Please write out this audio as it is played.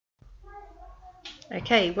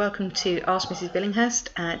Okay, welcome to Ask Mrs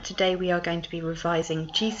Billinghurst. Today we are going to be revising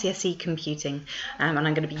GCSE Computing and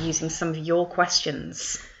I'm going to be using some of your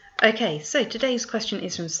questions. Okay, so today's question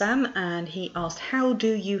is from Sam and he asked, how do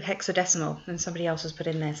you hexadecimal? And somebody else has put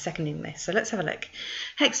in there seconding this. So let's have a look.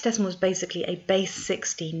 Hexadecimal is basically a base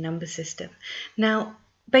 16 number system. Now,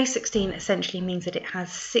 base 16 essentially means that it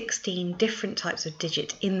has 16 different types of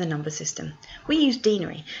digit in the number system. We use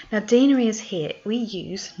Denary. Now, Denary is here. We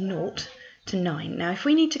use 0 to 9. Now, if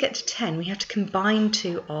we need to get to 10, we have to combine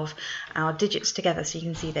two of our digits together. So you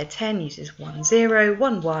can see there 10 uses 1, 0,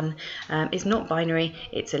 1, 1 is not binary,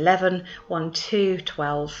 it's 11, 1, 2,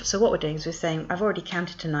 12. So what we're doing is we're saying I've already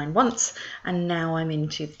counted to 9 once and now I'm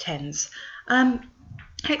into the tens.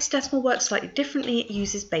 Hexadecimal works slightly differently. It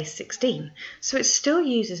uses base 16. So it still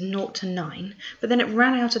uses 0 to 9, but then it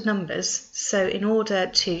ran out of numbers. So in order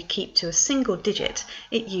to keep to a single digit,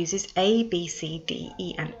 it uses A, B, C, D,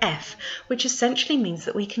 E, and F, which essentially means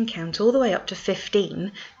that we can count all the way up to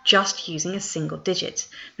 15 just using a single digit.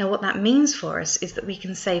 Now what that means for us is that we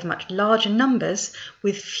can save much larger numbers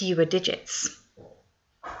with fewer digits.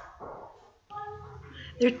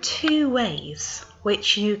 There are two ways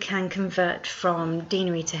which you can convert from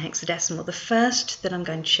denary to hexadecimal. The first that I'm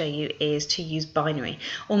going to show you is to use binary,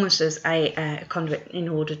 almost as a conduit in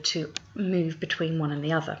order to move between one and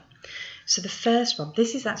the other. So the first one,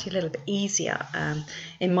 this is actually a little bit easier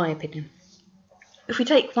in my opinion. If we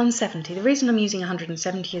take 170, the reason I'm using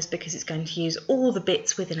 170 is because it's going to use all the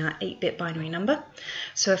bits within our 8-bit binary number.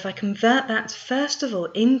 So if I convert that first of all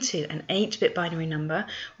into an 8-bit binary number,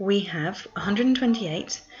 we have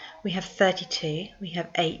 128, we have 32, we have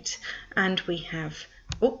 8, and we have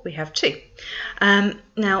 2.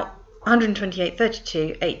 Now 128,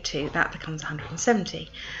 32, 8, 2, that becomes 170.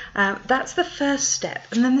 That's the first step.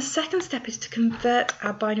 And then the second step is to convert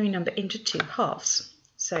our binary number into two halves.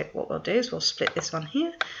 So what we'll do is we'll split this one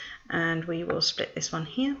here, and we will split this one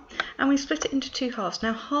here, and we split it into two halves.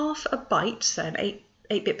 Now half a byte, so an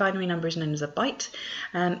 8-bit binary number is known as a byte.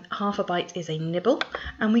 Half a byte is a nibble,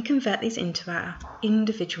 and we convert these into our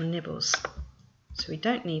individual nibbles. So we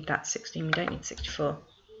don't need that 16, we don't need 64.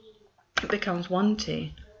 It becomes 1, 2,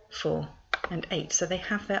 4, and 8. So they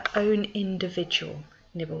have their own individual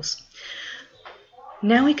nibbles.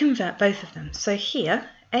 Now we convert both of them. So here,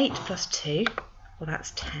 8 plus 2, well,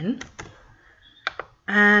 that's 10.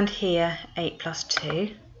 And here, 8 plus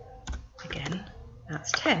 2, again,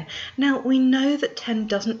 that's 10. Now, we know that 10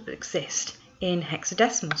 doesn't exist in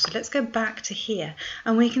hexadecimal, so let's go back to here,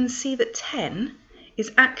 and we can see that 10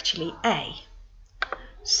 is actually A.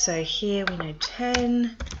 So here we know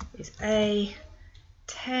 10 is A,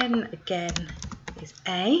 10 again is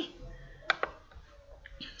A.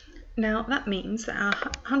 Now, that means that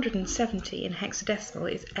our 170 in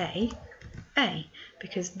hexadecimal is A,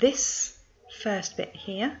 because this first bit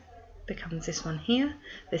here becomes this one here,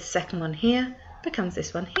 this second one here becomes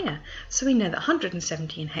this one here. So we know that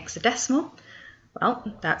 170 in hexadecimal,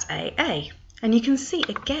 well, that's A. And you can see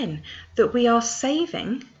again that we are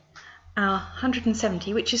saving our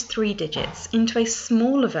 170, which is 3 digits, into a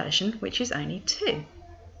smaller version, which is only 2.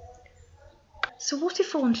 So what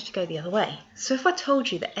if I wanted to go the other way? So if I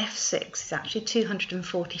told you that F6 is actually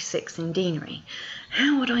 246 in denary,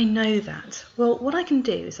 how would I know that? Well, what I can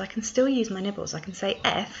do is I can still use my nibbles. I can say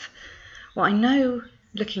F. Well, I know,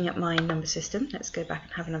 looking at my number system, let's go back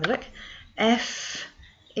and have another look. F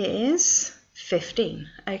is 15.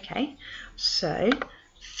 Okay, so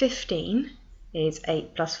 15 is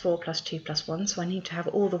 8 plus 4 plus 2 plus 1, so I need to have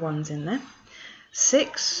all the ones in there.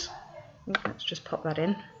 6, let's just pop that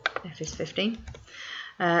in. F is 15.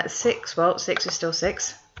 6, well, 6 is still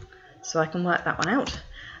 6, so I can work that one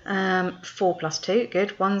out. 4 plus 2, good.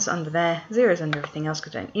 1's under there, 0's under everything else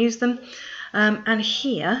because I don't use them. And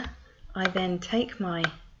here, I then take my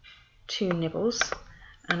two nibbles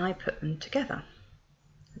and I put them together.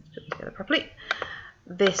 Let's put them together properly.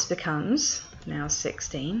 This becomes now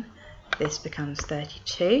 16. This becomes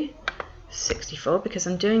 32, 64, because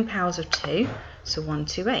I'm doing powers of 2, so 1,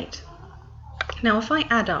 2, 8. Now if I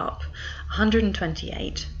add up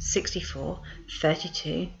 128, 64,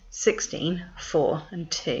 32, 16, 4 and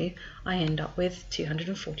 2, I end up with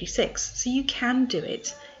 246. So you can do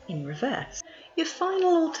it in reverse. Your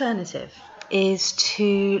final alternative is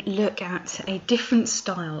to look at a different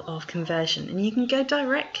style of conversion, and you can go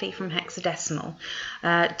directly from hexadecimal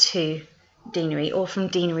to denary, or from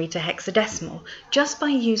denary to hexadecimal, just by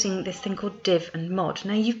using this thing called div and mod.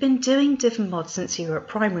 Now, you've been doing div and mod since you were at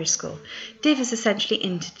primary school. Div is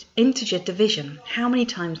essentially integer division. How many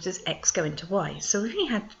times does x go into y? So if we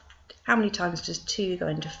had how many times does 2 go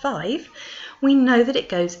into 5, we know that it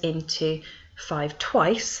goes into 5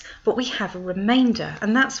 twice, but we have a remainder,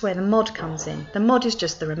 and that's where the mod comes in. The mod is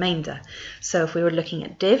just the remainder. So if we were looking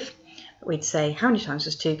at div, we'd say how many times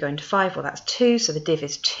does 2 go into 5? Well, that's 2, so the div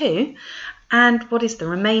is 2. And what is the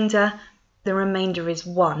remainder? The remainder is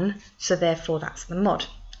 1, so therefore that's the mod.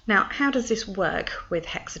 Now, how does this work with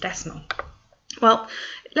hexadecimal? Well,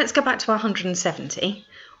 let's go back to our 170.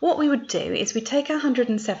 What we would do is we take our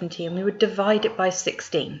 170 and we would divide it by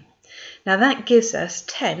 16. Now that gives us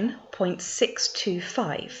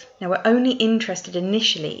 10.625. Now we're only interested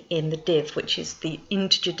initially in the div, which is the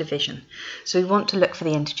integer division. So we want to look for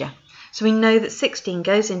the integer. So we know that 16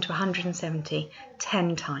 goes into 170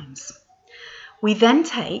 10 times. We then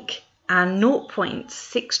take our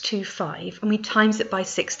 0.625 and we times it by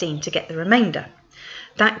 16 to get the remainder.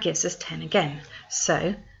 That gives us 10 again.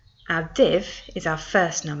 So our div is our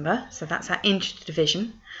first number, so that's our integer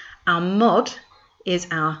division. Our mod is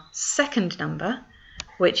our second number,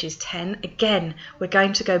 which is 10. Again, we're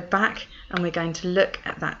going to go back and we're going to look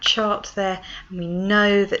at that chart there, and we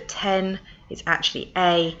know that 10 is actually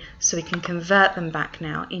A, so we can convert them back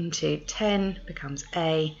now into 10 becomes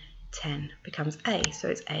A, 10 becomes A, so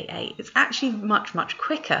it's AA. It's actually much, much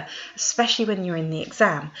quicker, especially when you're in the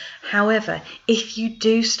exam. However, if you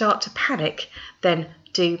do start to panic, then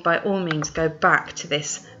do by all means go back to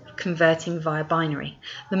this converting via binary.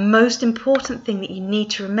 The most important thing that you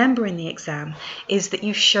need to remember in the exam is that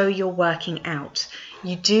you show you're working out.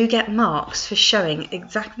 You do get marks for showing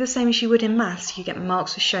exactly the same as you would in maths. You get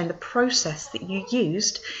marks for showing the process that you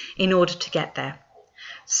used in order to get there.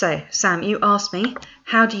 So, Sam, you asked me,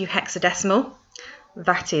 how do you hexadecimal?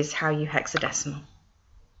 That is how you hexadecimal.